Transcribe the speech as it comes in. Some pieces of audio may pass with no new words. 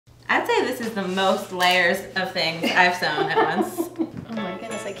I'd say this is the most layers of things I've sewn at once. Oh my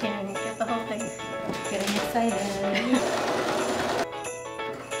goodness, I can't even get the whole thing. Getting excited.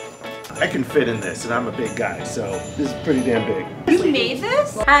 I can fit in this, and I'm a big guy, so this is pretty damn big. You made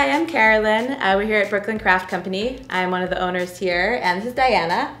this? Hi, I'm Carolyn. We're here at Brooklyn Craft Company. I'm one of the owners here, and this is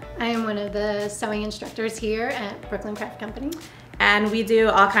Diana. I am one of the sewing instructors here at Brooklyn Craft Company. And we do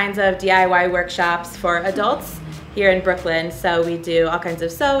all kinds of DIY workshops for adults here in Brooklyn. So we do all kinds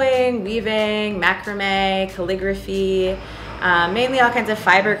of sewing, weaving, macrame, calligraphy, mainly all kinds of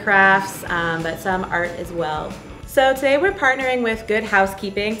fiber crafts, but some art as well. So today we're partnering with Good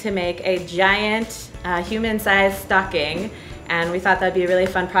Housekeeping to make a giant human-sized stocking, and we thought that'd be a really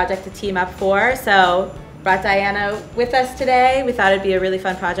fun project to team up for. So brought Diana with us today. We thought it'd be a really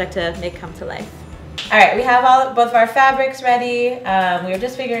fun project to make come to life. All right, we have both of our fabrics ready. We were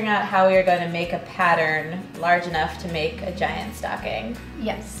just figuring out how we were going to make a pattern large enough to make a giant stocking.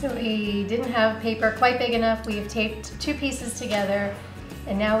 Yes, so we didn't have paper quite big enough. We've taped two pieces together,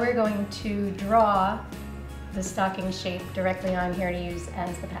 and now we're going to draw the stocking shape directly on here to use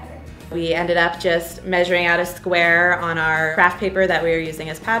as the pattern. We ended up just measuring out a square on our craft paper that we were using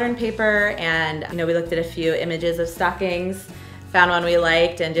as pattern paper, and we looked at a few images of stockings, found one we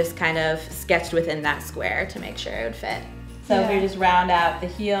liked, and just kind of sketched within that square to make sure it would fit. So we just round out the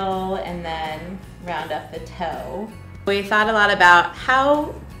heel and then round up the toe. We thought a lot about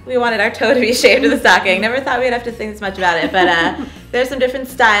how we wanted our toe to be shaped with the stocking. Never thought we'd have to think this much about it, but there's some different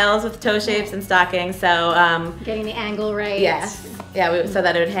styles with toe shapes and stockings. So getting the angle right. Yes, yeah, so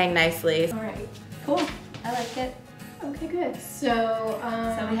that it would hang nicely. All right, cool. I like it. Okay, good. So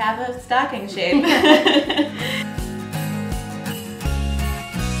we have a stocking shape.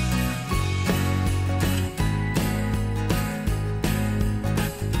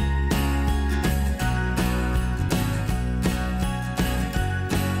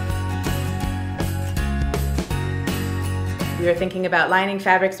 We were thinking about lining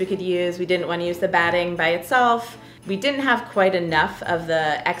fabrics we could use. We didn't want to use the batting by itself. We didn't have quite enough of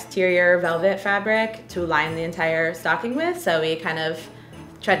the exterior velvet fabric to line the entire stocking with, so we kind of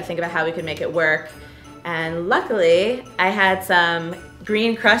tried to think about how we could make it work. And luckily, I had some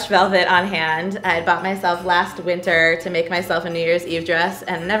green crushed velvet on hand. I had bought myself last winter to make myself a New Year's Eve dress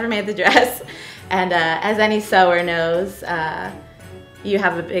and never made the dress. And as any sewer knows, you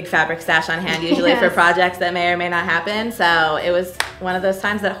have a big fabric stash on hand usually for projects that may or may not happen. So it was one of those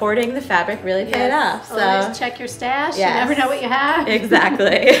times that hoarding the fabric really paid off. So always check your stash. You never know what you have.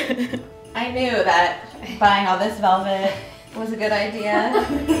 Exactly. I knew that buying all this velvet was a good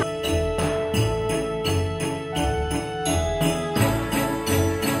idea.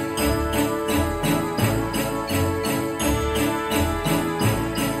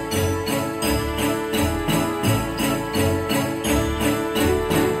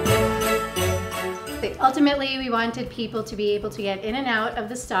 Ultimately, we wanted people to be able to get in and out of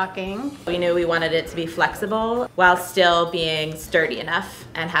the stocking. We knew we wanted it to be flexible while still being sturdy enough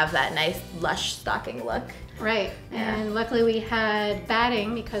and have that nice lush stocking look. Right, and luckily we had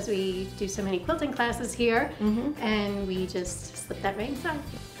batting because we do so many quilting classes here, and we just slipped that right inside.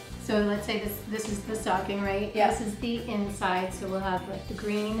 So let's say this is the stocking, right? Yeah. This is the inside, so we'll have like the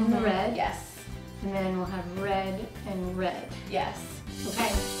green and the red. Yes. And then we'll have red and red. Yes.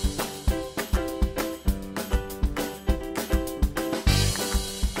 Okay.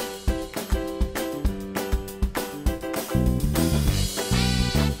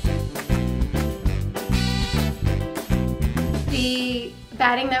 The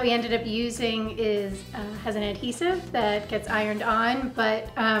batting that we ended up using has an adhesive that gets ironed on, but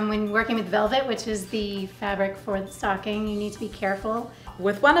when working with velvet, which is the fabric for the stocking, you need to be careful.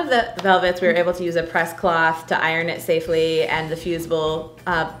 With one of the velvets, we were able to use a press cloth to iron it safely, and the fusible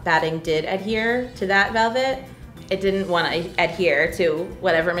batting did adhere to that velvet. It didn't want to adhere to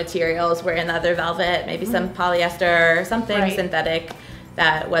whatever materials were in the other velvet, maybe some polyester or something synthetic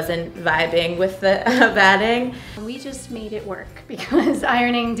that wasn't vibing with the batting. We just made it work because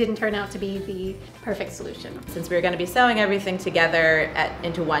ironing didn't turn out to be the perfect solution. Since we were going to be sewing everything together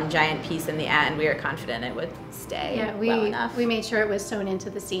into one giant piece in the end, we were confident it would stay well enough. We made sure it was sewn into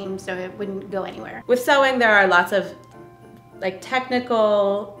the seam so it wouldn't go anywhere. With sewing, there are lots of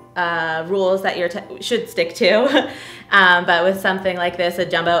technical rules that you should stick to. But with something like this, a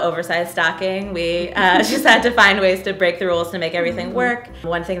jumbo oversized stocking, we just had to find ways to break the rules to make everything work.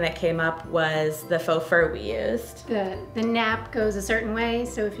 One thing that came up was the faux fur we used. The nap goes a certain way,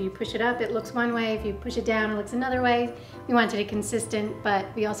 so if you push it up, it looks one way. If you push it down, it looks another way. We wanted it consistent, but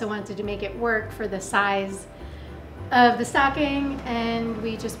we also wanted to make it work for the size of the stocking, and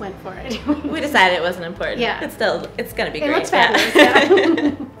we just went for it. We decided it wasn't important. Yeah. It's gonna be great. It looks fabulous,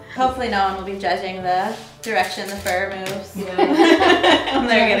 yeah. Hopefully no one will be judging the direction the fur moves. Yeah. When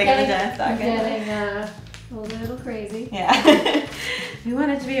they're getting in the giant stocking. Getting a little crazy. Yeah. We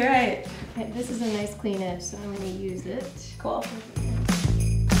want it to be right. Okay, this is a nice clean edge, so I'm going to use it. Cool.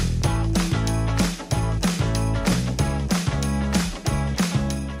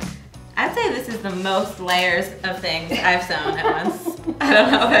 I'd say this is the most layers of things I've sewn at once. I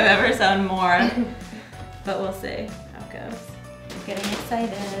don't know if I've ever sewn more, but we'll see how it goes. I'm getting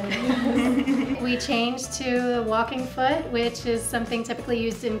excited. We changed to the walking foot, which is something typically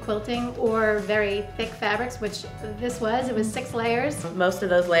used in quilting or very thick fabrics, which this was. It was 6 layers. Most of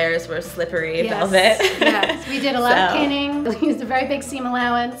those layers were slippery Yes. velvet. Yes, we did a lot of So. pinning. We used a very big seam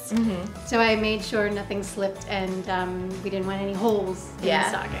allowance, so I made sure nothing slipped, and we didn't want any holes in the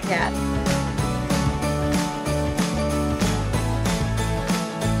stocking. Yeah.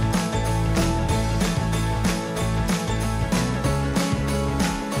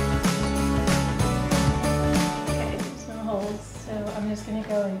 I'm just going to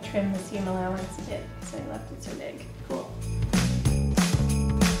go and trim the seam allowance a bit, so I left it so big. Cool.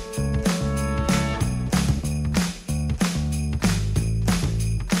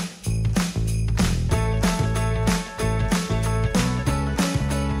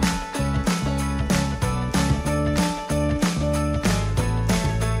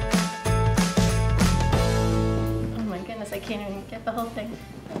 Oh my goodness, I can't even get the whole thing.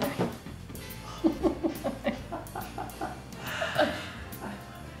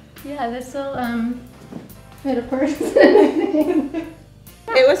 Yeah, this will fit a person.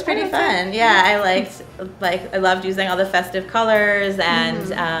 It was pretty fun. Yeah, I loved using all the festive colors,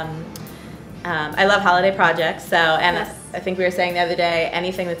 and I love holiday projects. So, and Yes. I think we were saying the other day,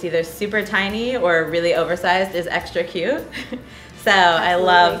 anything that's either super tiny or really oversized is extra cute. So I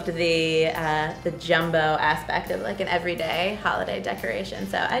loved the jumbo aspect of like an everyday holiday decoration.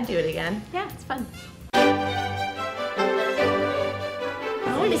 So I'd do it again. Yeah, it's fun.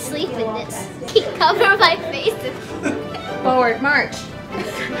 I want to sleep in this. Cover my face. Forward march.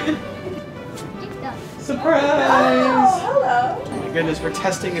 Surprise! Hello. Oh my goodness, we're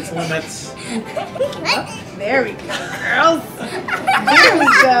testing its limits. There we go, girls. There we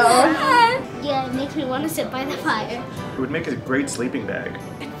go. Yeah, it makes me want to sit by the fire. It would make a great sleeping bag.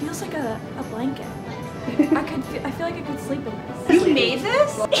 It feels like a blanket. I feel like I could sleep in this. You made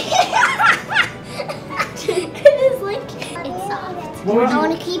this? It is like, it's soft. What would I you-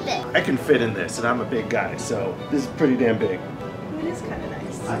 want to keep it. I can fit in this, and I'm a big guy, so this is pretty damn big. It is kind of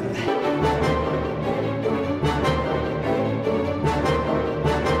nice.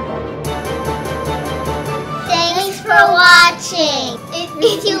 Thanks for watching.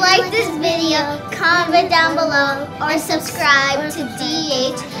 If you like this video, comment down below or subscribe to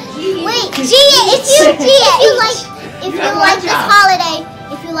DH. Wait, if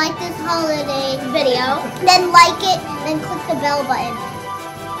you like this holiday video, then like it, then click the bell button.